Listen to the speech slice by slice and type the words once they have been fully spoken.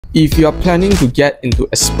If you are planning to get into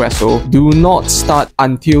espresso, do not start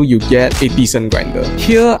until you get a decent grinder.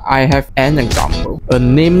 Here I have an example. A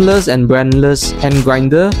nameless and brandless hand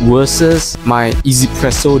grinder versus my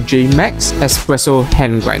espresso J-Max espresso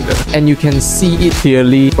hand grinder. And you can see it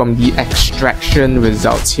clearly from the extraction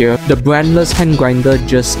results here. The brandless hand grinder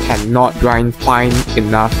just cannot grind fine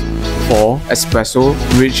enough for espresso,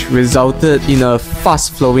 which resulted in a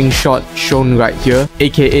fast-flowing shot shown right here,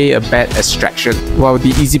 aka a bad extraction, while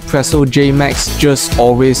the espresso J-Max just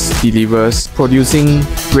always delivers, producing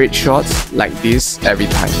great shots like this every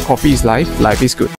time. Coffee is life is good.